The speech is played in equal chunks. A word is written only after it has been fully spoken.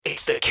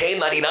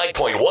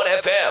K99.1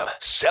 FM,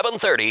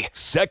 730.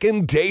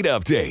 Second date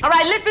update. All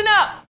right, listen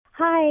up.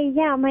 Hi,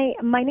 yeah,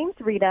 my name's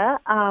Rita,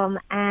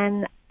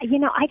 and,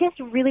 I just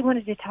really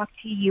wanted to talk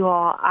to you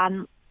all.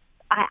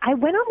 I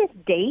went on this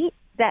date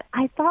that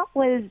I thought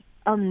was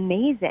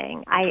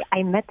amazing.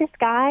 I met this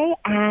guy,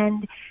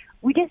 and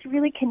we just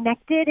really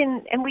connected,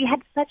 and we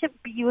had such a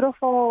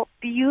beautiful,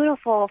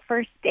 beautiful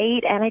first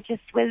date, and it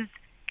just was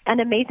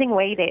an amazing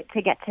way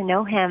to get to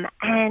know him.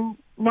 And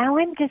now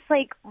I'm just,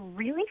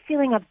 really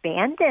feeling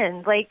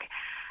abandoned.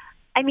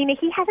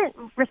 He hasn't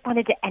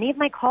responded to any of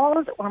my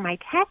calls or my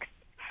texts.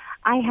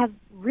 I have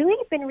really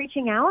been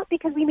reaching out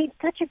because we made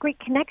such a great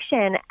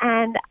connection,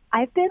 and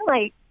I've been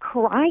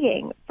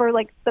crying for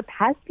the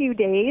past few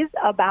days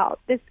about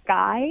this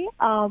guy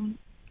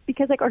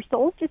because our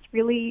souls just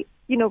really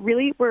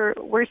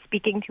were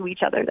speaking to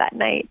each other that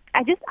night.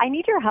 I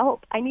need your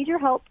help. I need your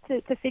help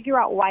to figure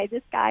out why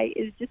this guy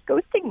is just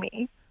ghosting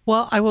me.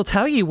 Well, I will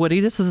tell you, Woody,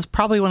 this is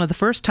probably one of the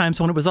first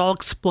times when it was all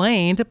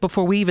explained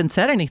before we even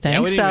said anything. Yeah,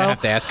 we didn't even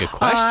have to ask a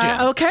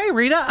question. Okay,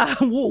 Rita,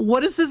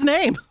 what is his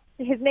name?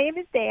 His name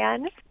is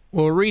Dan.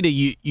 Well, Rita,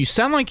 you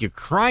sound like you're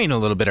crying a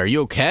little bit. Are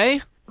you okay?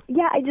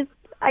 Yeah,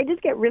 I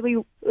just get really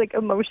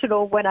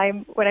emotional when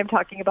I'm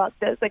talking about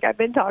this. I've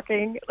been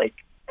talking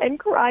and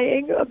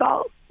crying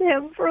about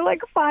him for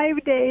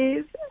 5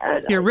 days.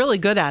 You're really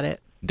good at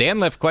it. Dan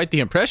left quite the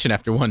impression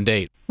after one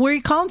date. Where are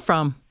you calling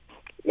from?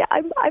 Yeah,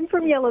 I'm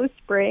from Yellow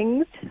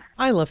Springs.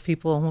 I love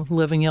people who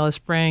live in Yellow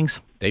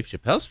Springs. Dave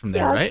Chappelle's from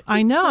there, right?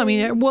 I know.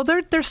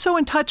 They're so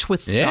in touch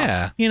with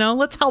stuff.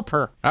 Let's help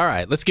her. All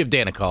right, let's give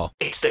Dan a call.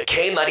 It's the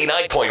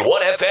K99.1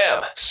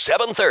 FM,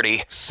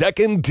 730.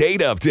 Second date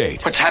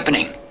update. What's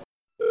happening?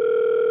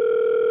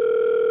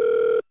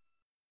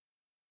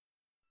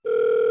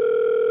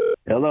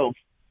 Hello.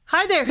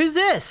 Hi there. Who's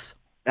this?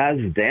 This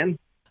is Dan.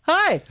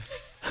 Hi.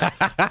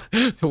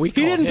 So He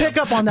didn't pick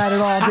up on that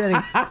at all, did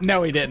he?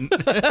 No, he didn't.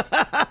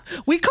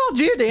 We called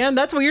you, Dan.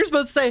 That's what you're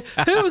supposed to say.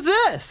 Who is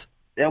this?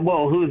 Yeah,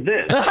 well, who's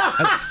this?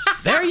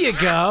 There you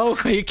go.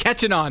 You're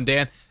catching on,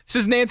 Dan. This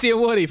is Nancy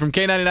and Woody from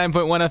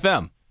K99.1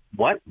 FM.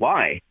 What?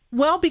 Why?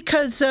 Well,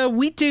 because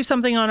we do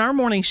something on our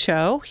morning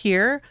show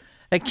here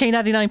at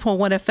K99.1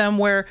 FM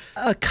where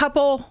a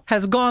couple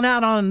has gone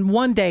out on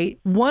one date.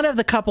 One of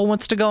the couple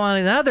wants to go on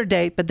another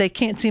date, but they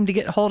can't seem to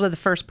get hold of the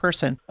first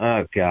person.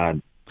 Oh,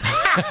 God.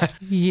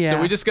 Yeah.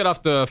 So we just got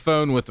off the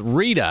phone with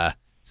Rita.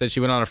 Said she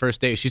went on her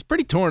first date. She's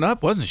pretty torn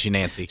up, wasn't she,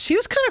 Nancy? She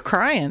was kind of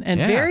crying and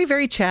very,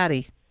 very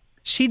chatty.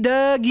 She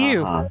dug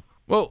you.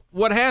 Well,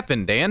 what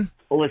happened, Dan?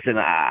 Well, listen,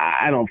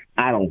 I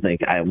don't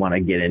think I want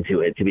to get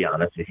into it, to be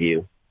honest with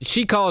you.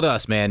 She called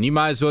us, man. You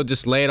might as well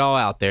just lay it all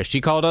out there.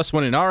 She called us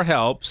wanting our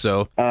help,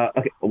 so...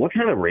 Okay, what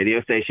kind of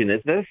radio station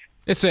is this?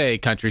 It's a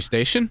country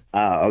station.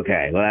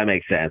 Okay, well, that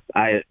makes sense.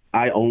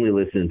 I only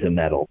listen to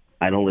metal.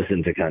 I don't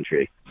listen to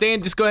country.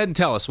 Dan, just go ahead and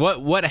tell us.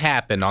 What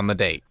happened on the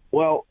date?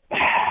 Well,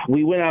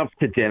 we went out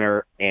to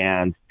dinner,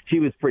 and she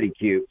was pretty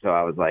cute, so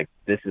I was like,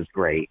 this is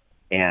great.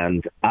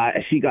 And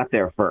she got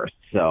there first,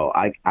 so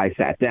I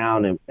sat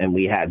down, and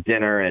we had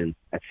dinner, and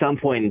at some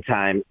point in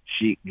time,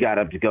 she got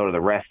up to go to the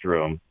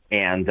restroom,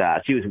 and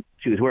she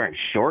was wearing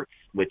shorts,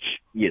 which,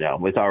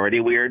 was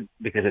already weird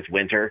because it's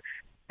winter.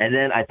 And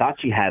then I thought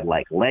she had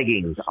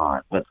leggings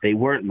on, but they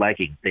weren't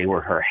leggings. They were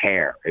her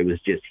hair. It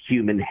was just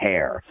human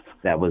hair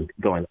that was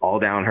going all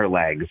down her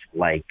legs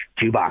like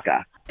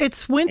Chewbacca.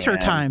 It's winter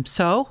time,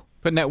 so?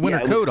 Putting that winter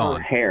coat on.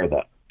 Her hair,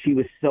 though. She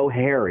was so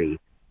hairy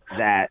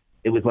that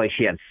it was like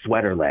she had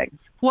sweater legs.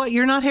 What,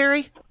 you're not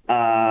hairy?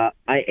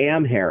 I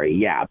am hairy,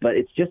 yeah, but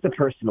it's just a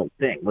personal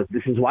thing. Look,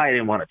 this is why I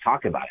didn't want to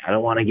talk about it. I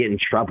don't want to get in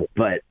trouble,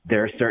 but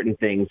there are certain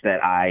things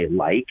that I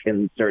like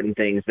and certain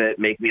things that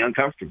make me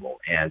uncomfortable,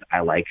 and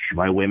I like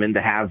my women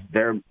to have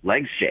their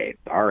legs shaved.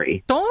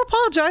 Sorry. Don't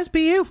apologize,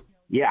 be you.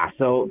 Yeah,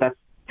 so that's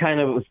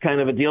was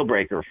kind of a deal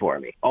breaker for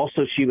me.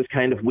 Also, she was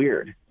kind of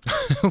weird.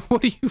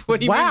 What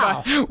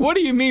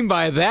do you mean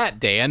by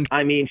that, Dan?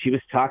 I mean, she was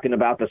talking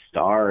about the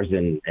stars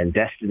and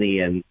destiny,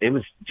 and it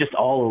was just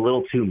all a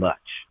little too much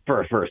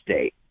for a first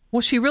date. Well,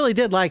 she really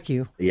did like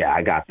you. Yeah,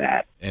 I got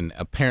that. And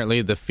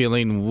apparently the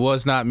feeling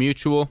was not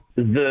mutual?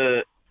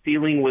 The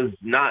feeling was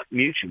not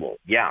mutual,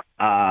 yeah.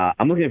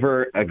 I'm looking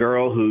for a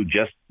girl who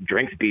just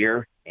drinks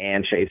beer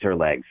and shaves her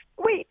legs.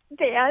 Wait,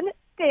 Dan,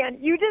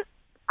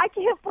 I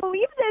can't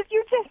believe this.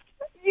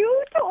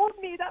 You told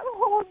me that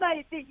whole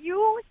night that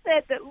you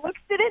said that looks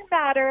didn't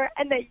matter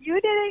and that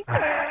you didn't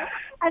care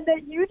and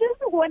that you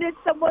just wanted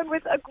someone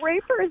with a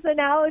great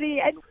personality.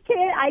 And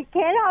I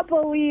cannot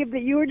believe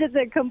that you were just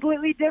a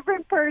completely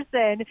different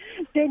person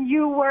than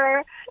you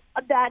were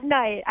that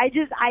night.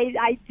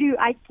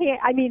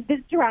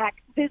 This track.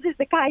 This is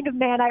the kind of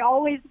man I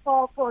always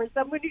fall for.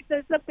 Someone who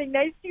says something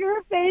nice to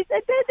your face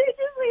and then they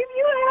just leave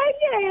you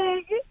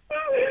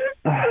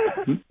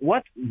hanging.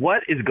 What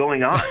is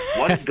going on?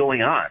 What is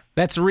going on?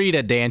 That's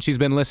Rita, Dan. She's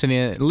been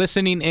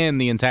listening in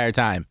the entire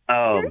time.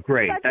 Oh, You're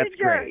great. such a That's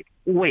jerk. great.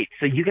 Wait,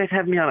 so you guys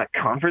have me on a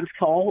conference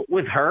call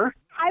with her?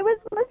 I was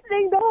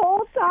listening the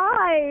whole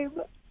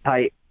time.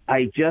 I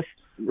just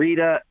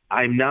Rita,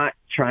 I'm not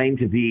trying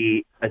to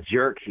be a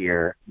jerk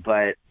here,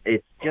 but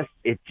it just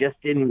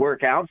didn't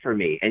work out for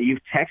me. And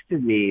you've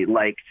texted me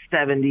like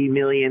 70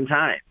 million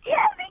times. Yeah,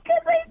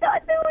 because I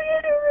thought that we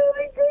had a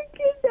really good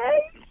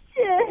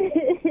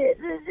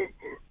connection.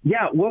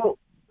 Yeah, well,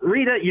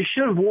 Rita, you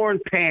should have worn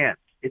pants.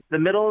 It's the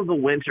middle of the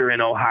winter in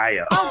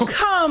Ohio. Oh,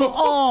 come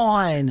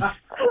on.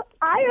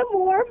 I am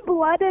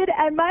warm-blooded,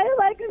 and my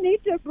legs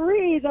need to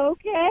breathe,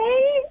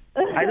 okay?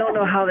 I don't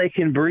know how they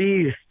can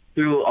breathe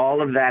through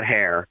all of that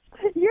hair.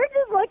 You're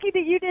just lucky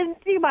that you didn't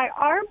see my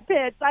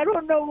armpits. I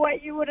don't know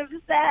what you would have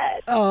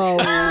said. Oh.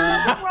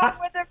 What's wrong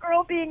with a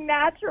girl being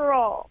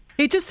natural?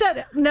 He just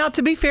said, now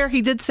to be fair,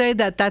 he did say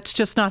that that's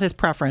just not his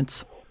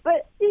preference.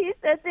 But he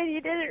said that he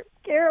didn't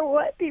care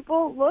what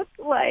people looked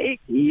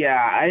like.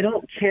 Yeah, I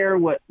don't care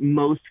what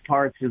most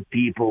parts of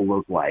people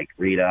look like,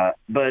 Rita.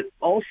 But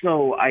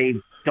also, I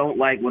don't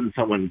like when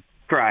someone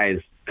cries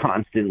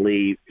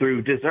constantly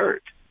through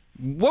dessert.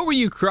 What were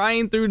you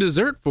crying through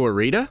dessert for,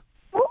 Rita?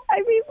 Well, I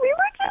mean, we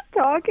were just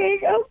talking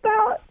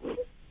about,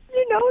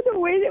 the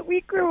way that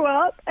we grew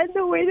up and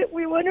the way that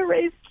we want to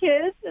raise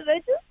kids. And I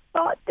just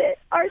thought that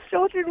our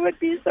children would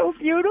be so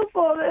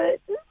beautiful that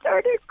it just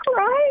started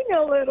crying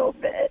a little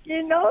bit,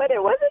 and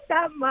it wasn't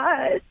that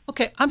much.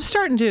 Okay, I'm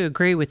starting to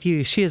agree with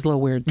you. She is a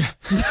little weird.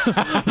 She's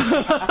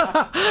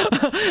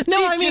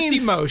just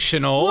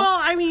emotional. Well,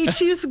 I mean,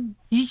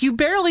 you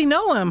barely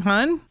know him,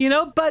 hon,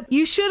 but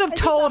you should have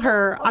told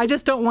her, I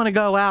just don't want to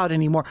go out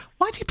anymore.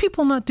 Why do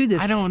people not do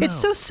this? I don't know. It's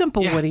so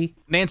simple, Yeah. Woody.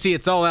 Nancy,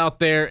 it's all out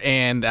there,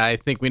 and I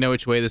think we know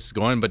which way this is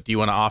going, but do you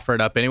want to offer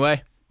it up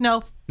anyway?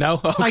 No, No?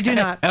 Okay. I do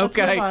not. Let's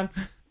Okay. move on.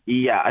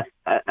 Yeah,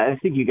 I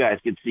think you guys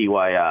could see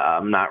why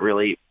I'm not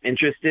really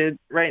interested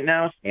right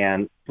now.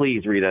 And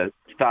please, Rita,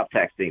 stop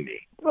texting me.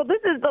 Well, this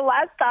is the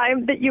last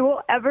time that you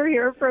will ever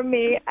hear from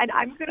me, and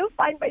I'm going to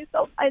find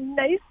myself a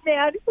nice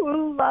man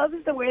who loves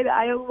the way that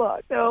I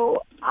look.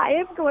 So I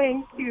am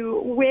going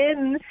to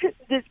win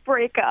this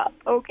breakup,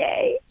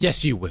 okay?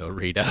 Yes, you will,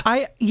 Rita.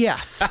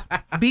 Yes.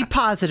 Be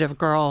positive,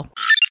 girl.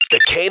 The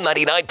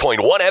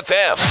K99.1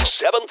 FM,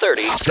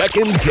 730.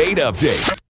 Second date update.